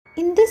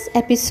In this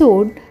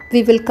episode,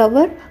 we will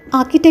cover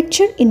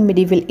architecture in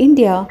medieval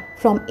India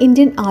from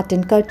Indian art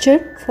and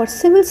culture for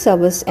civil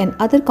service and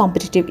other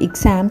competitive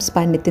exams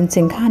by Nitin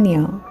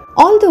Singhania.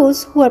 All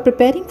those who are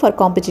preparing for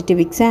competitive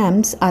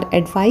exams are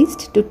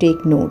advised to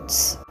take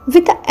notes.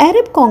 With the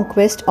Arab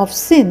conquest of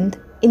Sindh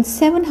in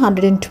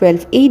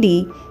 712 AD,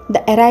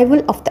 the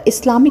arrival of the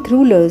Islamic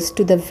rulers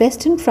to the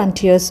western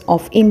frontiers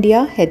of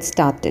India had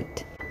started.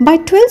 By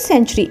 12th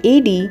century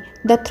AD,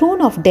 the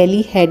throne of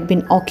Delhi had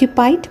been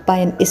occupied by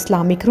an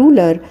Islamic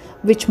ruler,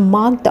 which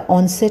marked the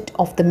onset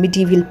of the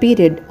medieval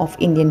period of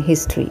Indian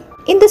history.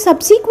 In the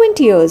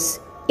subsequent years,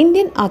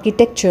 Indian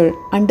architecture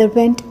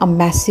underwent a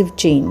massive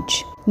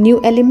change.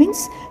 New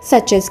elements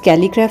such as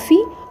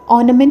calligraphy,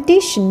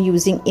 ornamentation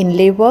using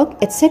inlay work,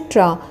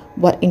 etc.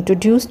 were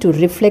introduced to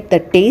reflect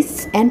the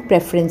tastes and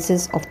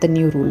preferences of the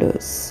new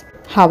rulers.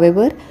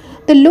 However,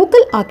 the local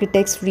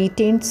architects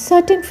retained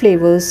certain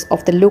flavors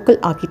of the local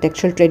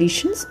architectural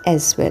traditions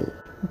as well.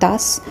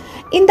 Thus,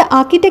 in the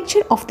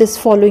architecture of this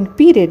following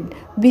period,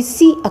 we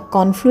see a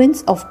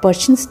confluence of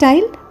Persian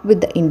style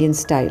with the Indian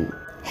style.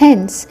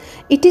 Hence,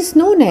 it is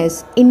known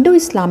as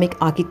Indo-Islamic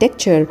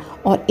architecture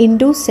or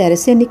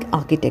Indo-Saracenic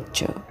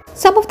architecture.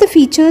 Some of the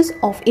features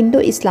of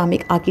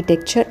Indo-Islamic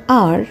architecture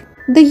are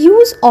the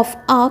use of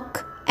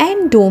arc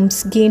and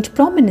domes gained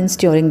prominence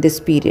during this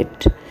period.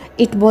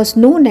 It was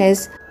known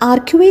as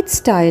arcuate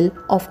style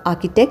of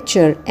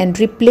architecture and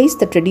replaced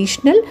the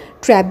traditional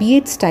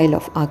trabeate style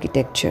of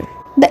architecture.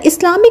 The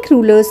Islamic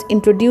rulers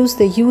introduced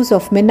the use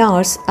of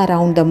minars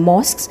around the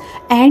mosques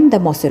and the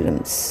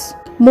mausoleums.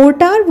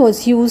 Mortar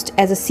was used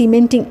as a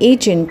cementing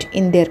agent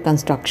in their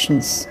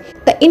constructions.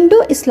 The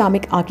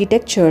Indo-Islamic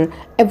architecture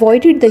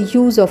avoided the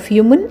use of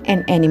human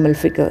and animal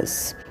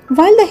figures.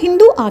 While the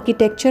Hindu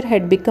architecture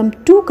had become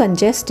too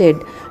congested,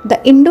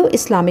 the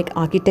Indo-Islamic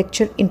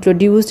architecture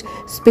introduced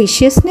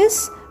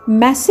spaciousness,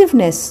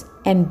 massiveness,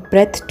 and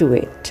breadth to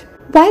it.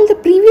 While the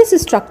previous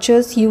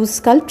structures used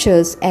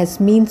sculptures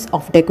as means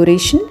of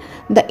decoration,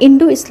 the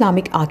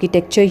Indo-Islamic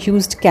architecture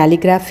used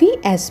calligraphy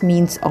as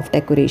means of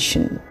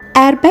decoration.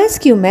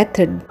 Arabesque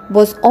method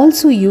was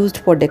also used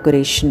for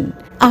decoration.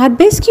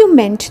 Arabesque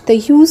meant the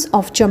use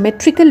of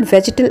geometrical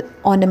vegetal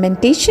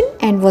ornamentation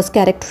and was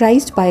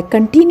characterized by a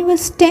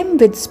continuous stem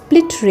with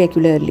split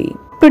regularly,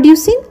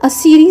 producing a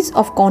series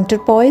of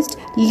counterpoised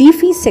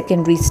leafy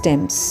secondary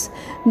stems.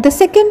 The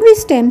secondary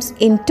stems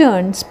in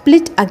turn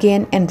split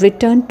again and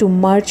return to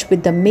merge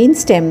with the main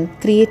stem,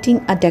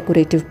 creating a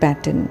decorative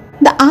pattern.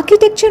 The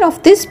architecture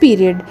of this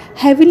period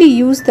heavily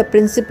used the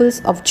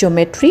principles of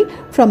geometry,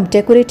 from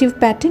decorative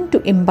pattern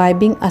to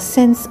imbibing a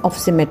sense of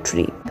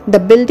symmetry. The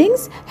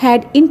buildings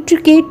had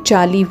intricate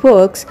jali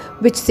works,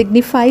 which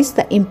signifies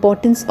the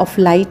importance of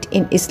light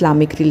in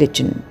Islamic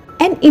religion.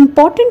 An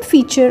important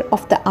feature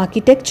of the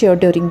architecture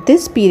during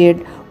this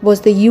period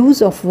was the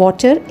use of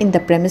water in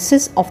the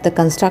premises of the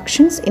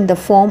constructions in the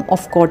form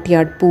of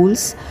courtyard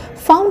pools,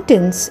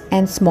 fountains,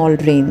 and small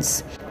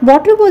drains.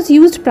 Water was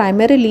used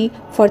primarily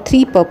for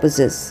three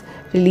purposes: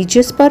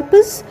 religious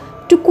purpose,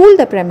 to cool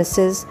the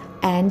premises,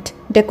 and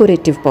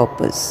decorative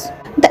purpose.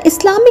 The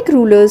Islamic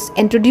rulers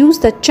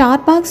introduced the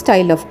charbagh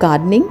style of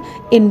gardening,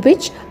 in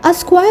which a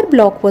square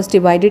block was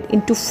divided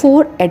into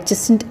four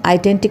adjacent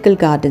identical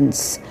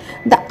gardens.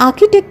 The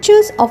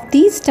architectures of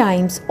these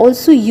times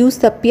also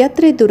used the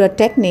Piatre Dura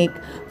technique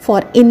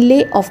for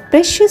inlay of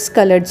precious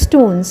colored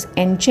stones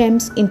and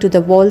gems into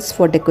the walls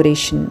for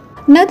decoration.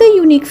 Another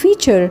unique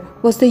feature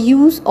was the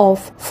use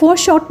of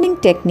foreshortening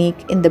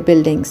technique in the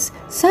buildings,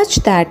 such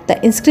that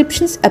the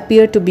inscriptions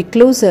appear to be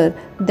closer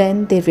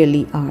than they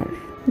really are.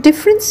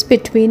 Difference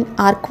between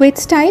arcuate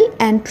style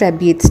and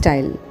trabeate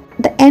style.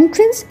 The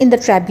entrance in the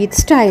trabeate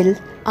style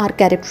are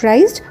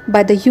characterized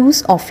by the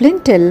use of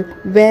lintel,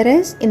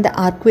 whereas in the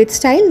arcuate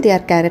style they are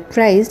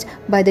characterized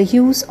by the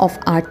use of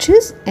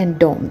arches and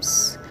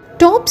domes.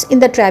 Tops in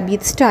the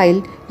trabeate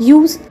style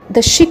use the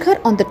shikhar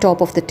on the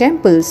top of the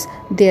temples.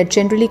 They are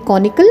generally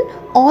conical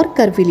or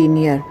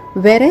curvilinear,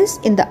 whereas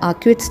in the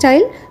arcuate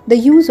style the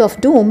use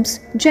of domes,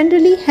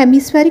 generally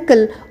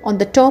hemispherical, on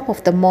the top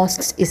of the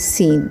mosques is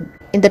seen.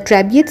 In the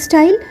trabeate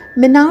style,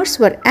 minars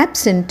were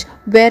absent,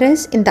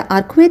 whereas in the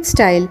arcuate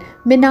style,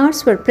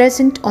 minars were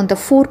present on the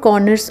four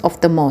corners of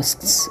the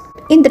mosques.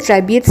 In the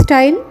trabeate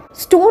style,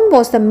 stone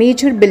was the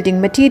major building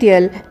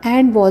material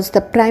and was the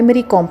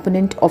primary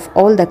component of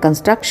all the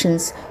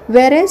constructions,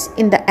 whereas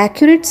in the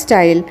arcuate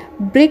style,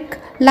 brick,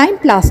 lime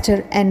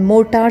plaster, and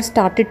mortar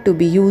started to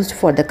be used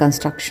for the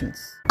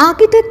constructions.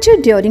 Architecture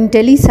during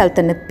Delhi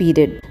Sultanate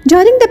period.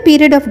 During the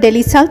period of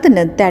Delhi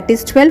Sultanate, that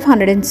is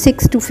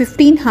 1206 to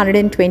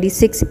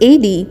 1526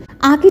 AD,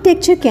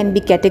 architecture can be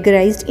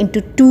categorized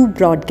into two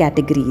broad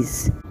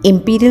categories: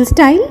 imperial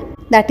style,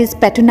 that is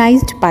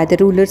patronized by the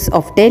rulers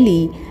of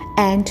Delhi,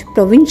 and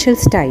provincial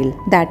style,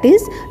 that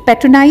is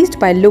patronized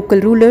by local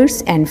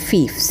rulers and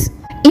fiefs.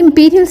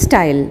 Imperial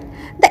style.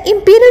 The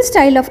imperial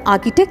style of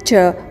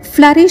architecture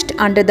flourished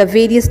under the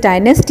various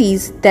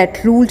dynasties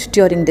that ruled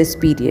during this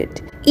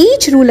period.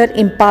 Each ruler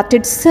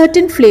imparted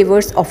certain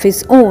flavors of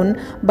his own,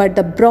 but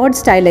the broad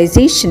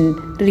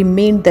stylization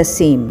remained the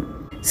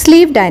same.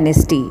 Slave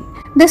dynasty.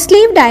 The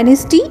slave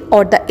dynasty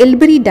or the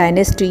Ilbari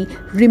dynasty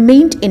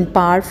remained in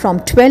power from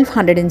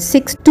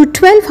 1206 to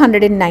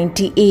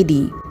 1290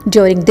 AD.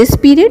 During this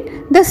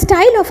period, the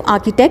style of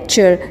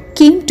architecture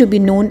came to be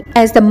known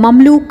as the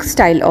Mamluk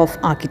style of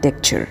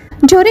architecture.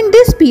 During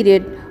this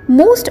period,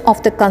 most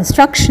of the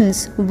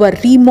constructions were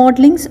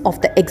remodelings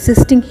of the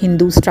existing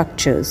Hindu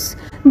structures.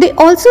 They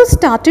also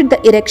started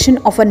the erection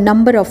of a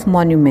number of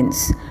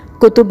monuments.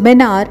 Qutub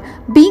Minar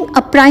being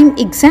a prime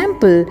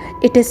example,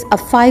 it is a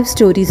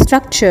 5-story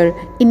structure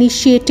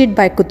initiated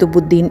by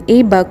Qutbuddin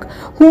Aibak,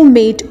 who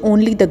made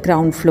only the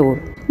ground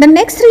floor. The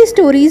next 3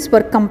 stories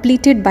were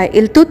completed by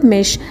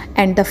Iltutmish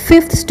and the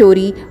 5th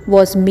story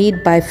was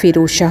made by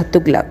Firoz Shah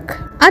Tughlaq.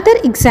 Other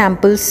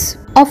examples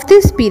of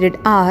this period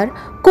are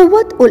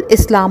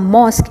Quwwat-ul-Islam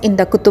Mosque in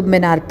the Qutub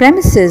Minar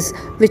premises,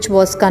 which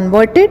was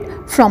converted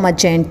from a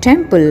Jain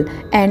temple,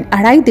 and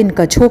Adai Din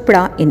Ka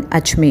Chhopda in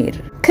Ajmer.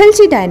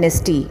 Khilji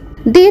dynasty.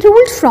 They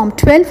ruled from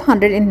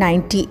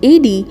 1290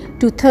 AD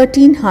to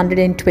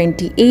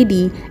 1320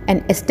 AD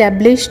and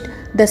established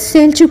the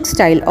Seljuk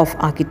style of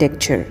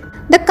architecture.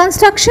 The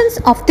constructions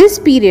of this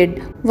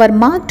period were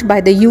marked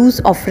by the use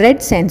of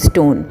red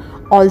sandstone.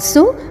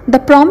 Also, the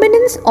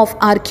prominence of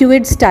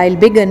arcuate style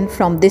began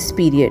from this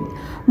period.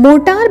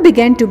 Mortar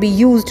began to be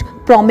used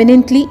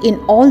prominently in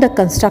all the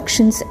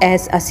constructions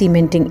as a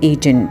cementing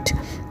agent.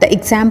 The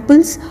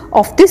examples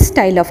of this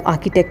style of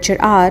architecture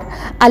are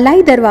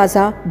Alai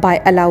Darwaza by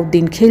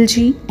Alauddin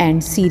Khilji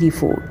and Siri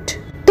Fort.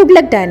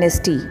 Tughlaq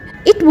dynasty.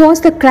 It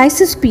was the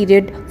crisis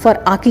period for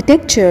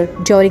architecture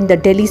during the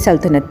Delhi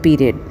Sultanate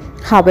period.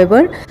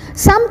 However,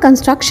 some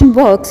construction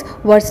works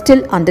were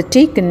still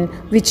undertaken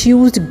which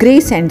used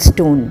grey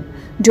sandstone.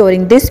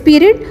 During this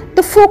period,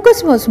 the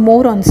focus was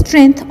more on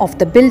strength of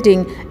the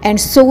building and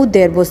so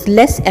there was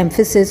less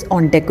emphasis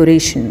on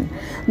decoration.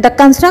 The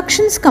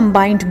constructions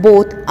combined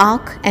both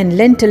arc and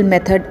lintel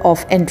method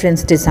of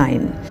entrance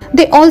design.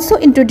 They also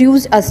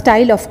introduced a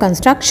style of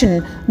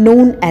construction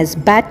known as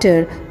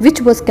batter, which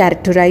was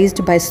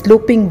characterized by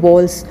sloping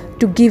walls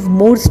to give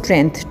more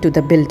strength to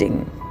the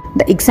building.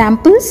 The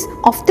examples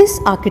of this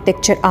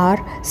architecture are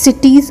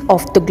cities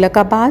of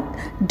Tughlaqabad,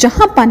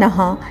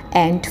 Jahanpanaha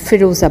and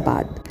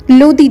Firozabad.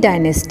 Lodi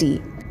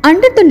dynasty.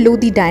 Under the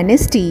Lodi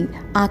dynasty,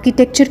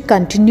 architecture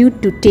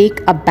continued to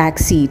take a back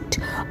seat.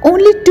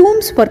 Only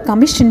tombs were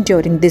commissioned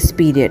during this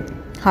period.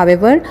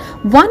 However,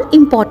 one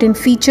important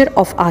feature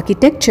of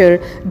architecture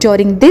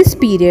during this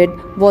period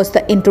was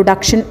the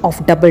introduction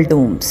of double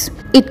domes.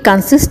 It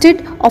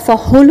consisted of a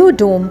hollow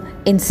dome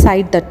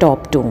inside the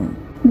top dome.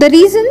 The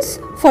reasons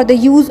for the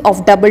use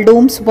of double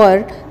domes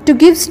were to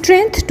give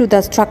strength to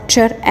the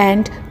structure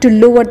and to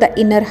lower the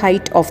inner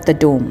height of the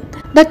dome.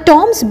 The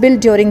tombs built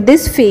during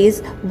this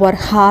phase were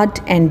hard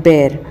and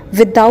bare,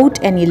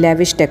 without any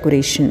lavish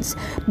decorations.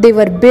 They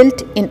were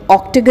built in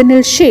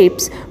octagonal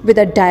shapes with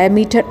a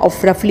diameter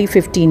of roughly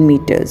 15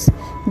 meters.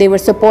 They were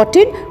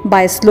supported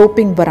by a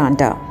sloping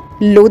veranda.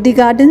 Lodi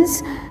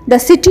Gardens, the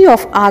city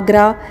of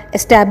Agra,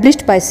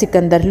 established by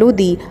Sikandar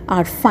Lodi,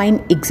 are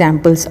fine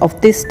examples of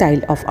this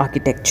style of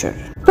architecture.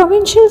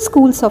 Provincial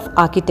schools of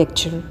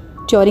architecture.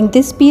 During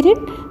this period,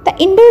 the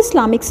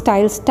Indo-Islamic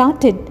style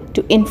started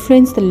to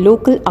influence the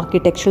local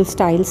architectural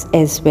styles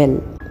as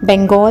well.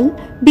 Bengal,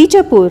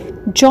 Bijapur,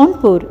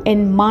 Jaunpur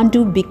and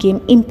Mandu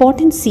became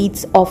important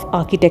seats of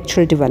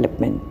architectural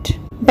development.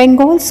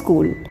 Bengal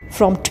School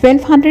from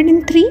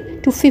 1203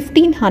 to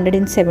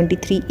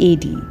 1573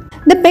 AD.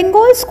 The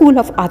Bengal School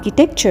of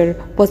Architecture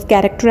was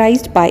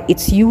characterized by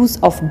its use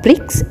of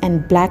bricks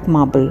and black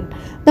marble.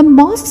 The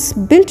mosques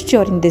built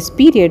during this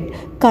period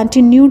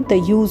continued the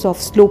use of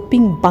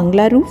sloping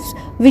bangla roofs,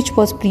 which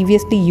was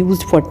previously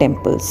used for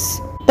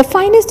temples. The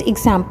finest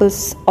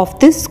examples of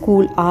this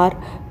school are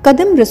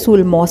Kadam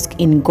Rasool Mosque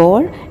in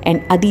Gaur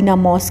and Adina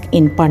Mosque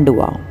in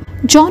Pandua.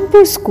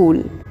 Jaunpur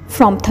School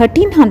from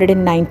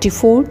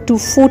 1394 to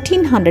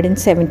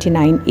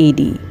 1479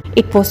 AD.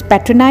 It was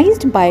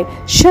patronized by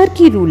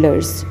Sharqi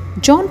rulers.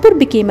 Jaunpur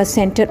became a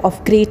center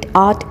of great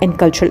art and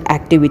cultural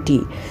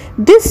activity.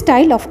 This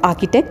style of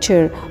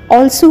architecture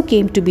also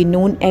came to be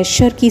known as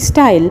Sharqi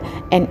style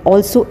and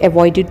also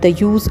avoided the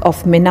use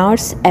of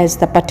minars as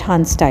the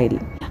Pathan style.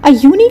 A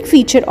unique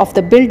feature of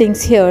the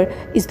buildings here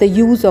is the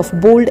use of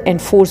bold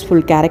and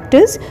forceful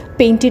characters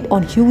painted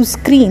on huge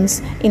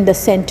screens in the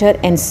center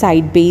and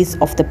side bays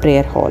of the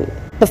prayer hall.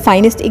 The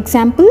finest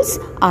examples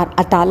are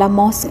Atala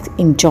Mosque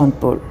in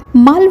Jaunpur.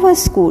 Malwa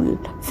School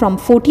from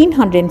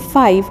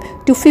 1405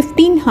 to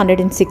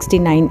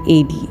 1569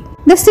 AD.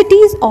 The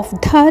cities of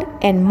Dhar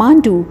and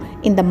Mandu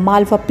in the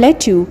Malwa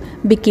Plateau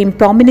became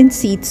prominent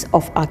seats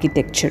of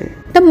architecture.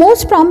 The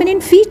most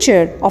prominent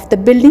feature of the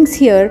buildings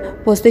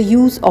here was the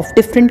use of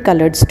different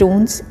colored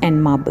stones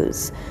and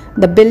marbles.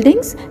 The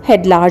buildings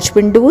had large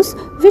windows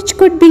which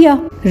could be a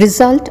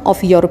result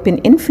of European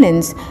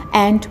influence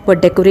and were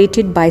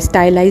decorated by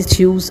stylized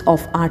use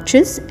of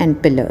arches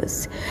and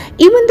pillars.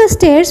 Even the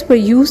stairs were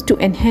used to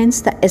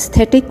enhance the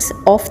aesthetics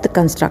of the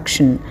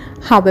construction.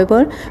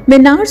 However,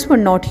 minars were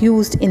not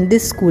used in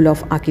this school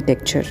of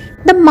architecture.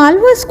 The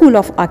Malwa School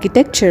of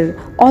Architecture,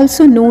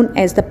 also known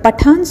as the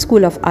Pathan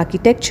School of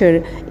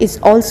Architecture, is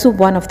also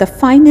one of the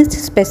finest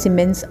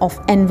specimens of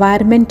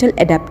environmental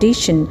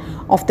adaptation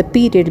of the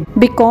period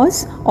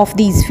because of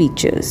these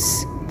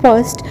features.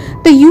 First,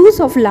 the use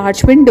of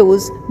large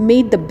windows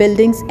made the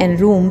buildings and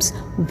rooms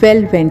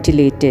well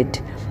ventilated.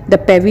 The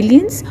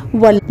pavilions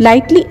were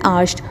lightly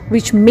arched,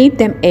 which made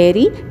them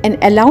airy and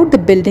allowed the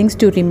buildings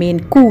to remain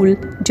cool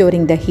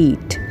during the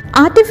heat.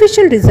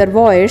 Artificial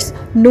reservoirs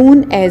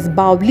known as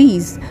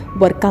bawlis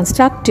were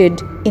constructed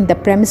in the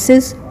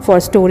premises for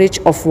storage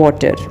of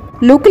water.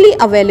 Locally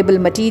available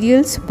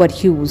materials were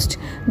used.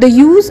 The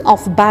use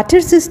of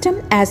batter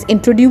system as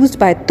introduced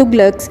by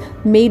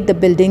Tughlaqs made the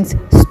buildings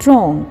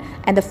strong,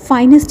 and the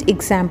finest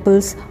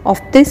examples of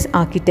this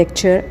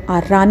architecture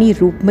are Rani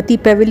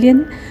Roopmati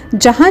Pavilion,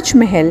 Jahaj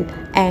Mahal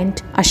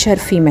and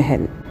Asharfi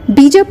Mahal.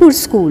 Bijapur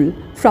School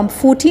from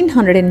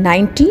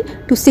 1490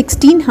 to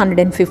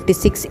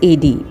 1656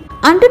 AD.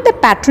 Under the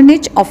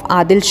patronage of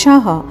Adil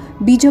Shah,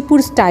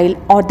 Bijapur style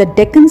or the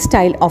Deccan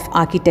style of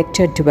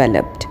architecture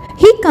developed.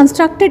 He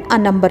constructed a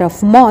number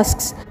of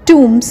mosques,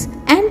 tombs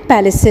and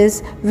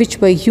palaces which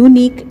were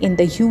unique in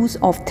the use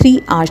of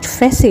three-arched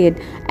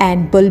facade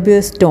and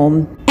bulbous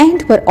dome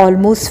and were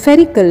almost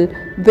spherical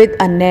with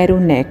a narrow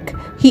neck.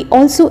 He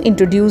also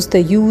introduced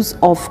the use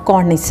of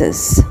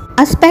cornices.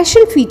 A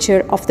special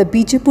feature of the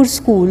Bijapur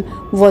school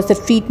was the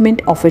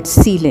treatment of its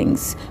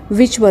ceilings,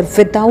 which were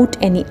without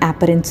any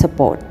apparent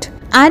support.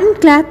 Iron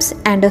claps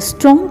and a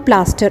strong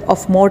plaster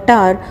of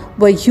mortar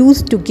were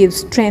used to give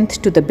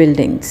strength to the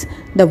buildings.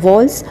 The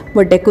walls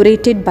were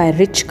decorated by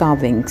rich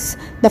carvings.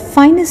 The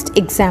finest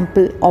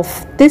example of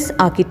this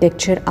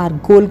architecture are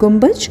Gol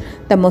Gumbaj,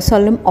 the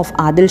mausoleum of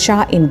Adil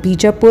Shah in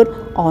Bijapur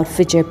or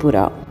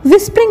Vijaypura.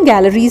 Whispering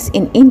galleries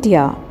in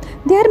India.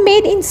 They are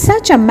made in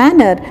such a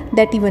manner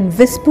that even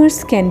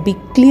whispers can be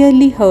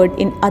clearly heard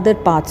in other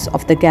parts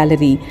of the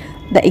gallery.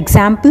 The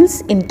examples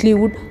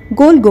include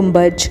Gol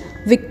Gumbaj,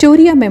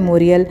 Victoria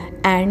Memorial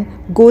and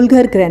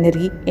Golghar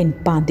Granary in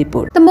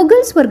Bandipur. The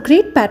Mughals were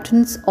great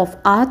patrons of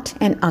art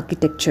and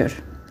architecture.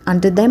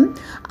 Under them,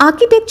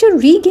 architecture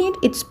regained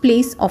its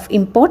place of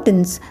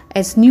importance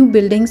as new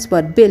buildings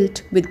were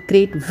built with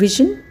great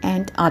vision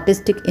and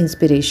artistic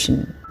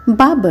inspiration.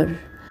 Babur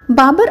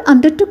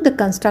undertook the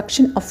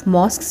construction of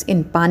mosques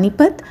in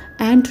Panipat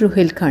and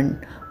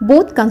Ruhilkhand,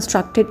 both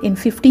constructed in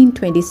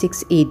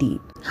 1526 AD.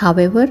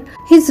 However,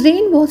 his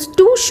reign was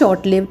too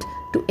short-lived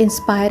to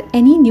inspire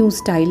any new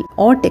style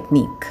or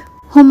technique.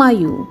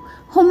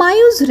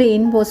 Humayun's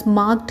reign was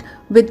marked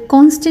with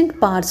constant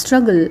power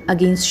struggle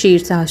against Sher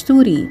Shah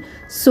Suri,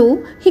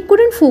 so he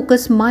couldn't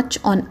focus much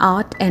on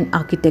art and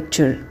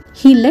architecture.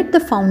 He led the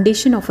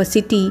foundation of a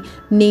city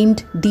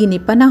named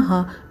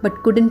Din-e-Panaha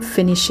but couldn't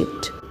finish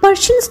it.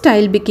 Persian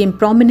style became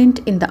prominent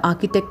in the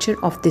architecture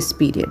of this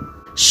period.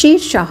 Sher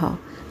Shah.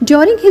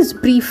 During his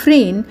brief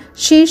reign,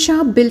 Sher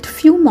Shah built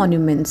few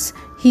monuments.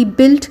 He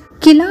built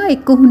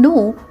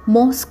Qila-e-Kohno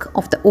Mosque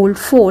of the Old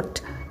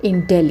Fort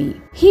in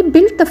Delhi. He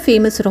built the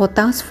famous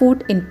Rohtas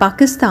Fort in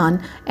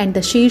Pakistan and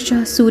the Sher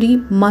Shah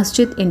Suri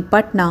Masjid in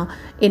Patna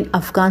in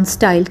Afghan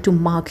style to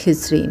mark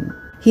his reign.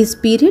 His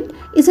period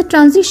is a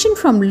transition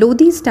from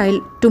Lodi style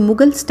to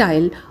Mughal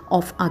style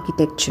of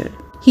architecture.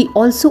 He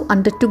also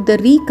undertook the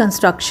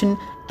reconstruction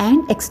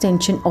and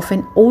extension of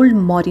an old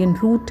Mauryan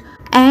route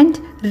and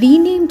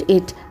renamed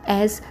it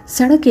as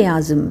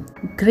Sadak-e-Azam,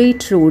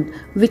 Great Road,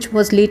 which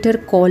was later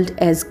called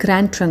as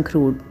Grand Trunk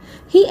Road.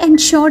 He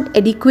ensured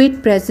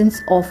adequate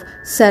presence of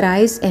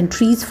sarais and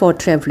trees for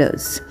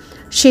travellers.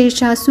 Sher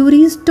Shah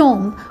Suri's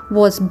tomb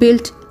was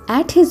built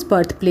at his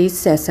birthplace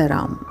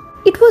Sasaram.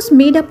 It was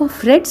made up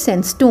of red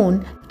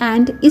sandstone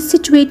and is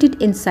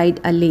situated inside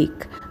a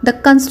lake. The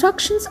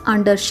constructions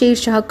under Sher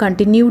Shah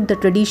continued the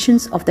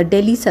traditions of the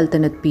Delhi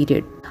Sultanate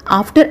period.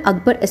 After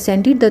Akbar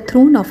ascended the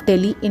throne of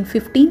Delhi in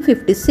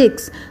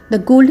 1556, the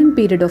golden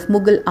period of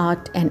Mughal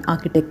art and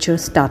architecture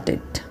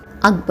started.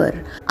 Akbar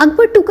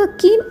took a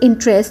keen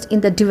interest in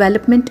the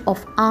development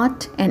of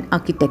art and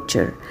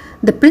architecture.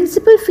 The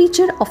principal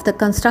feature of the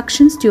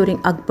constructions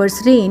during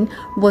Akbar's reign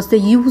was the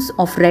use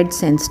of red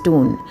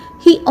sandstone.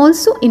 He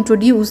also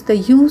introduced the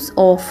use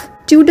of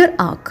Tudor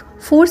arch,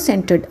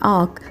 four-centered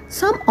arch.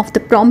 Some of the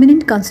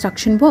prominent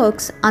construction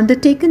works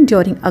undertaken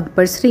during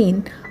Akbar's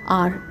reign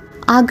are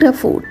Agra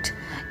Fort.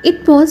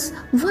 It was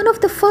one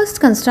of the first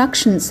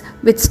constructions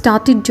which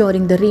started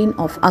during the reign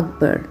of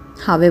Akbar.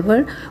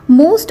 However,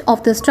 most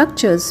of the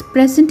structures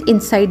present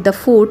inside the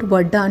fort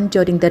were done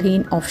during the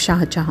reign of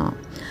Shah Jahan.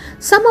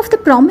 Some of the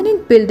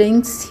prominent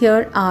buildings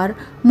here are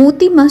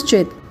Moti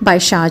Masjid by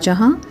Shah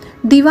Jahan,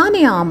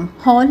 Diwan-e-Aam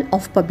Hall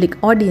of Public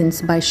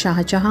Audience by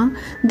Shah Jahan,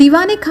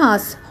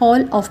 Diwan-e-Khas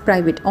Hall of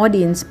Private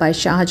Audience by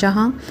Shah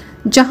Jahan,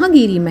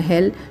 Jahangiri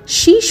Mahal,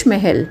 Sheesh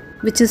Mahal,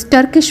 which is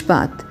Turkish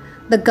bath.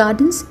 The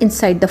gardens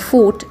inside the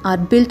fort are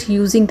built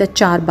using the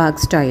Charbagh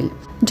style.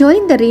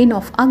 During the reign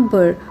of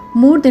Akbar,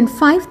 more than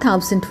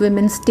 5,000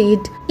 women stayed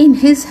in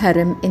his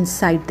harem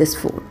inside this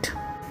fort.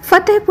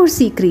 Fatehpur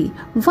Sikri,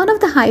 one of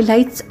the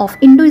highlights of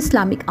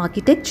Indo-Islamic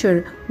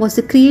architecture, was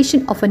the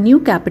creation of a new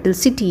capital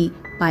city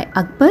by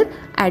Akbar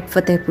at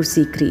Fatehpur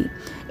Sikri.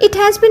 It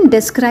has been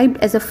described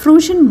as a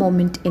frozen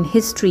moment in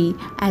history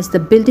as the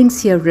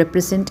buildings here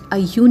represent a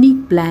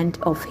unique blend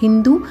of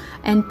Hindu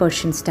and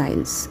Persian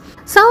styles.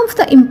 Some of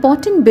the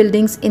important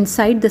buildings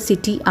inside the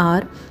city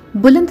are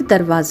Buland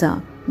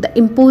Darwaza. The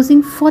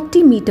imposing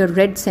 40-meter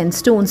red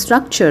sandstone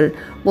structure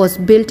was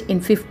built in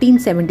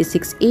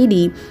 1576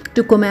 AD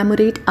to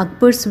commemorate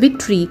Akbar's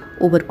victory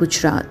over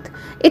Gujarat.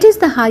 It is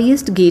the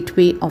highest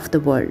gateway of the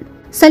world.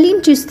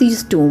 Salim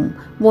Chishti's tomb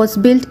was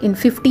built in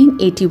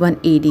 1581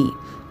 AD.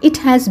 It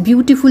has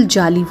beautiful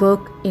jali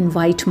work in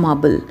white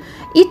marble.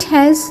 It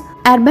has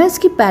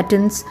arabesque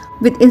patterns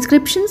with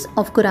inscriptions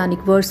of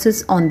Quranic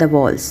verses on the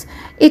walls.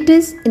 It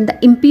is in the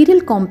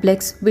imperial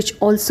complex, which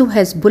also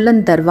has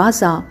Buland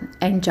Darwaza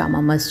and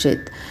Jama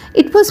Masjid.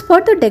 It was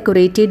further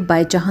decorated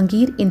by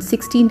Jahangir in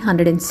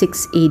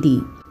 1606 AD.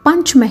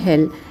 Panch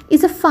Mahal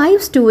is a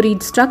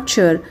 5-storied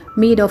structure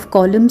made of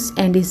columns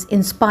and is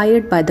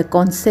inspired by the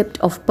concept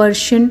of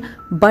Persian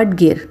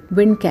Badgir,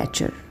 wind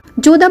catcher.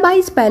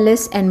 Jodhabai's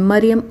palace and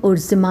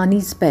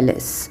Mariam-uz-Zamani's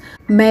palace,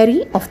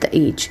 Mary of the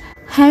Age,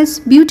 has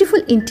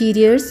beautiful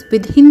interiors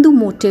with Hindu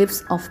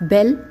motifs of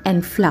bell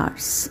and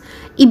flowers.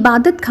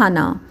 Ibadat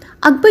Khana,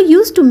 Akbar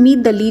used to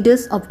meet the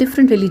leaders of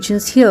different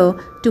religions here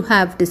to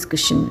have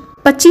discussion.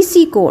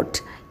 Pachisi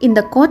Court, in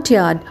the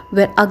courtyard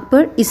where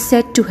Akbar is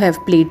said to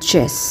have played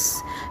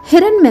chess.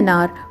 Hiran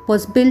Minar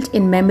was built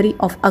in memory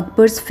of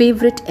Akbar's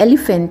favorite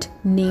elephant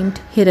named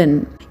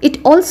Hiran. It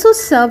also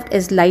served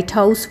as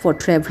lighthouse for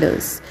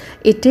travelers.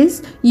 It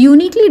is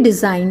uniquely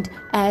designed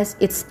as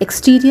its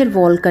exterior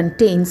wall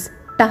contains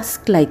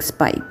tusk-like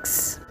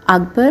spikes.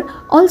 Akbar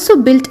also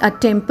built a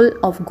temple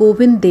of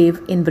Govind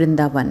Dev in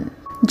Vrindavan.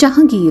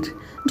 Jahangir.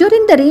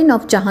 During the reign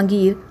of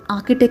Jahangir,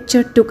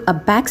 architecture took a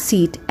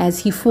backseat as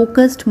he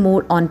focused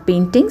more on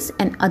paintings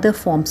and other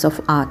forms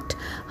of art.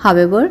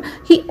 However,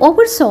 he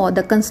oversaw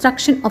the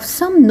construction of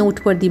some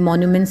noteworthy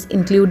monuments,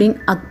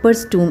 including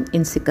Akbar's tomb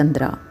in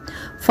Sikandra.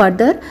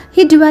 Further,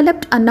 he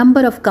developed a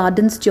number of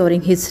gardens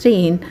during his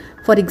reign,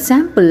 for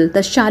example,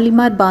 the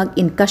Shalimar Bagh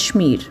in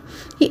Kashmir.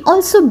 He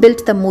also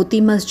built the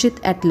Moti Masjid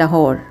at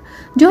Lahore.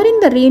 During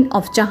the reign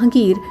of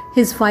Jahangir,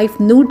 his wife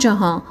Noor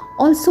Jahan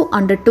also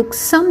undertook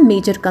some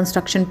major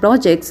construction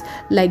projects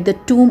like the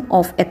tomb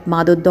of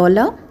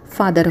Etmadud-Daula,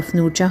 father of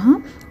Noor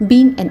Jahan,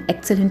 being an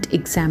excellent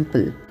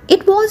example.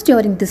 It was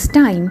during this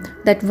time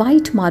that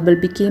white marble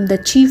became the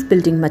chief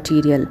building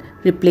material,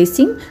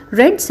 replacing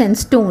red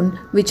sandstone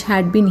which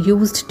had been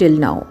used till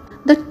now.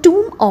 The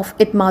tomb of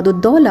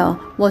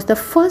Etmadud-Daula was the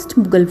first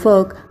Mughal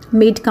work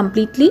made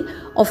completely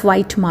of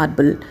white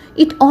marble.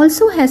 It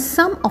also has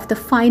some of the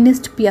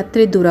finest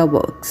Pyatre Dura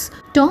works.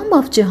 Tomb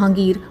of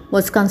Jahangir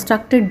was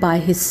constructed by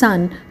his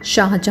son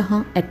Shah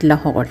Jahan at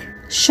Lahore.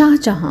 Shah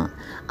Jahan.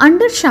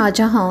 Under Shah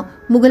Jahan,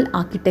 Mughal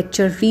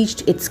architecture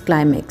reached its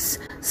climax.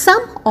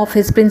 Some of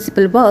his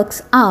principal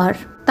works are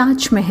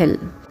Taj Mahal.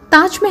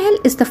 Taj Mahal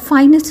is the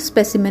finest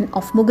specimen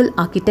of Mughal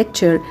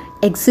architecture,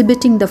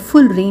 exhibiting the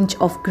full range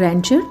of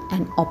grandeur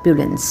and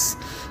opulence.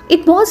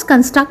 It was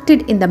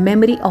constructed in the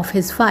memory of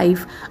his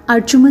wife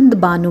Arjumand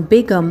Banu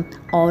Begum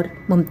or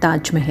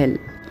Mumtaz Mahal.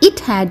 It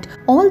had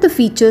all the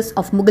features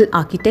of Mughal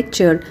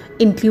architecture,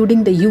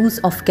 including the use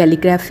of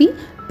calligraphy,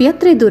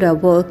 Pyatre Dura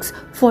works,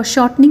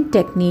 foreshortening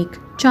technique,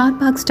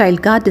 Charbagh style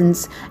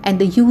gardens, and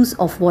the use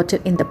of water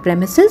in the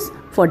premises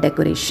for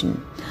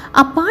decoration.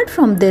 Apart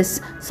from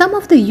this, some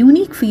of the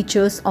unique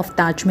features of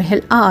Taj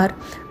Mahal are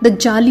the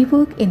jali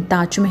work in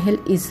Taj Mahal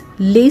is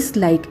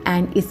lace-like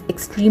and is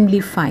extremely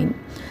fine.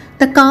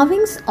 The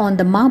carvings on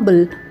the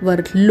marble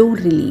were low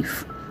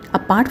relief.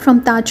 Apart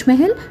from Taj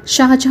Mahal,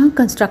 Shah Jahan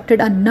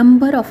constructed a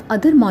number of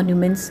other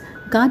monuments,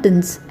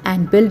 gardens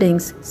and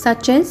buildings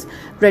such as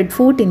Red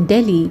Fort in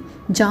Delhi,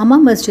 Jama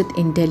Masjid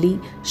in Delhi,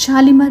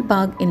 Shalimar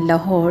Bagh in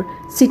Lahore,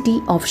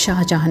 city of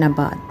Shah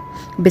Jahanabad.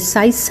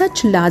 Besides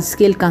such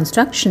large-scale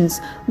constructions,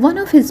 one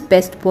of his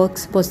best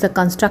works was the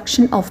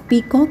construction of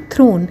Peacock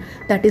Throne,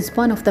 that is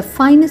one of the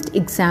finest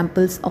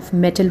examples of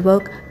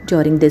metalwork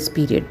during this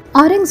period.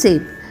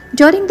 Aurangzeb.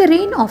 During the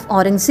reign of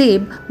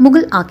Aurangzeb,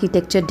 Mughal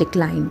architecture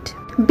declined.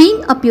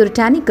 Being a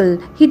puritanical,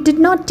 he did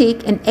not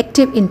take an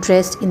active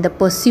interest in the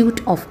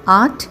pursuit of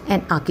art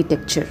and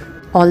architecture.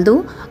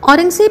 Although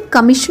Aurangzeb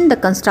commissioned the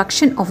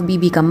construction of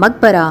Bibi Ka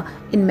Maqbara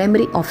in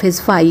memory of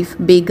his wife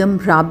Begum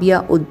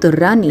Rabia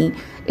ud-Durrani,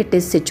 it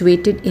is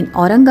situated in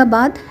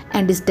Aurangabad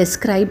and is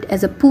described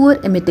as a poor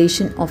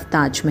imitation of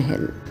Taj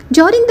Mahal.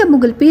 During the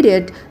Mughal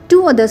period,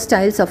 two other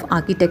styles of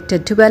architecture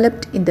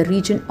developed in the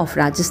region of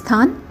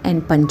Rajasthan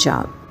and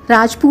Punjab.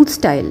 Rajput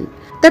style.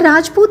 The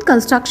Rajput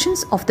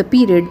constructions of the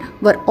period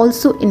were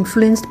also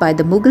influenced by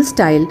the Mughal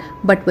style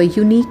but were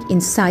unique in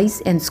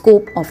size and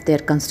scope of their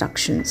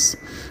constructions.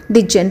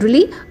 They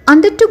generally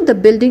undertook the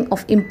building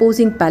of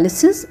imposing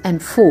palaces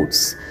and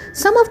forts.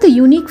 Some of the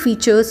unique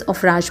features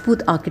of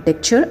Rajput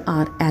architecture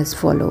are as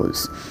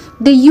follows.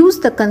 They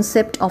used the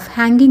concept of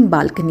hanging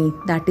balcony,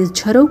 that is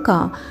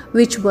jharoka,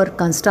 which were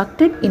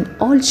constructed in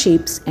all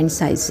shapes and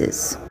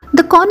sizes.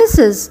 The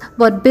cornices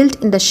were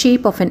built in the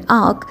shape of an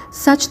arc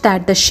such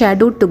that the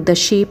shadow took the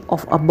shape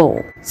of a bow.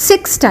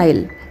 Sikh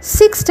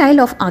style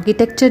of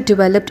architecture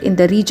developed in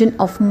the region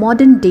of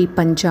modern-day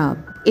Punjab.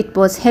 It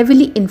was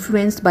heavily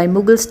influenced by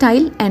Mughal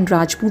style and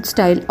Rajput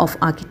style of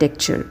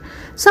architecture.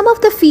 Some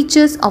of the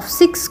features of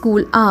Sikh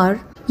school are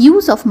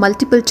use of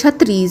multiple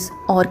chhatris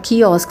or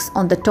kiosks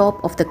on the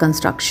top of the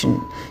construction,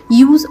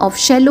 use of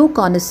shallow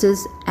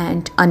cornices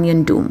and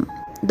onion dome.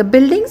 The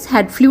buildings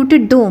had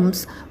fluted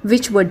domes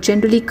which were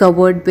generally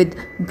covered with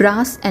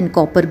brass and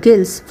copper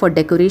gills for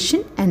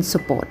decoration and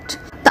support.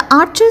 The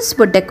arches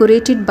were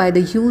decorated by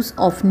the use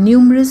of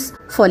numerous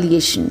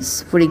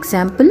foliations. For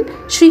example,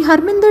 Sri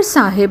Harmandir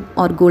Sahib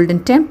or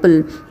Golden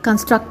Temple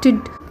constructed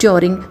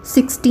during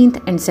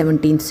 16th and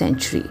 17th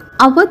century.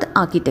 Awadh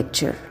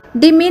architecture.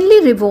 They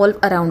mainly revolve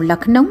around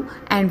Lucknow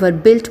and were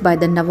built by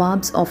the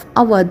Nawabs of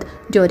Awadh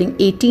during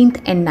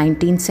 18th and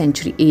 19th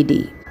century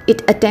AD.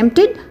 It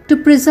attempted to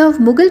preserve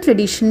Mughal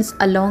traditions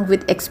along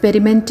with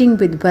experimenting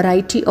with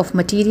variety of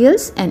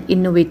materials and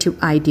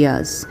innovative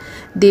ideas.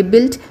 They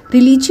built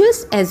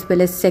religious as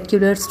well as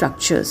secular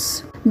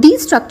structures.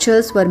 These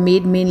structures were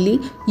made mainly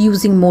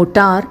using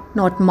mortar,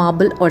 not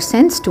marble or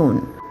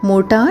sandstone.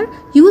 Mortar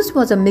used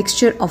was a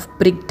mixture of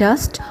brick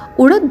dust,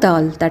 urad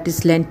dal, that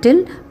is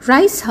lentil,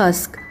 rice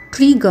husk,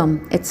 tree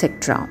gum,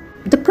 etc.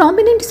 The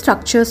prominent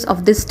structures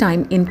of this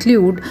time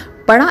include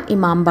Bada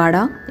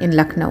Imambada in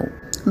Lucknow.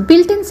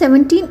 Built in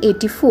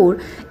 1784,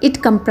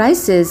 it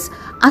comprises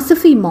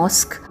Asafi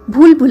Mosque,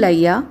 Bhul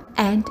Bhulaiya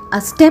and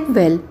a step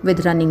well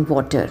with running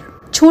water.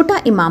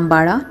 Chota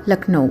Imambada,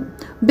 Lucknow.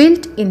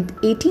 Built in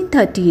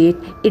 1838,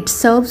 it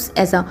serves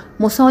as a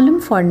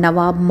mausoleum for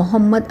Nawab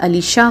Muhammad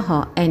Ali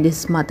Shah and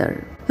his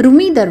mother.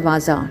 Rumi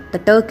Darwaza, the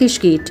Turkish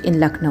gate in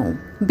Lucknow.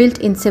 Built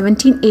in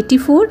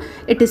 1784,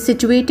 it is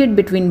situated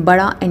between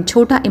Bada and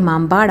Chota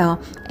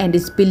Imambada and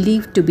is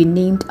believed to be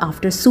named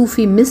after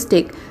Sufi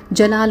mystic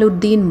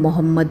Jalaluddin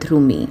Muhammad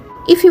Rumi.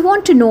 If you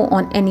want to know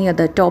on any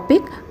other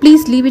topic,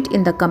 please leave it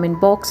in the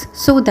comment box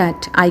so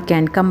that I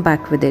can come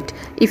back with it.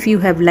 If you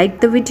have liked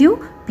the video,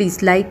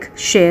 please like,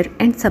 share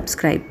and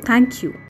subscribe. Thank you.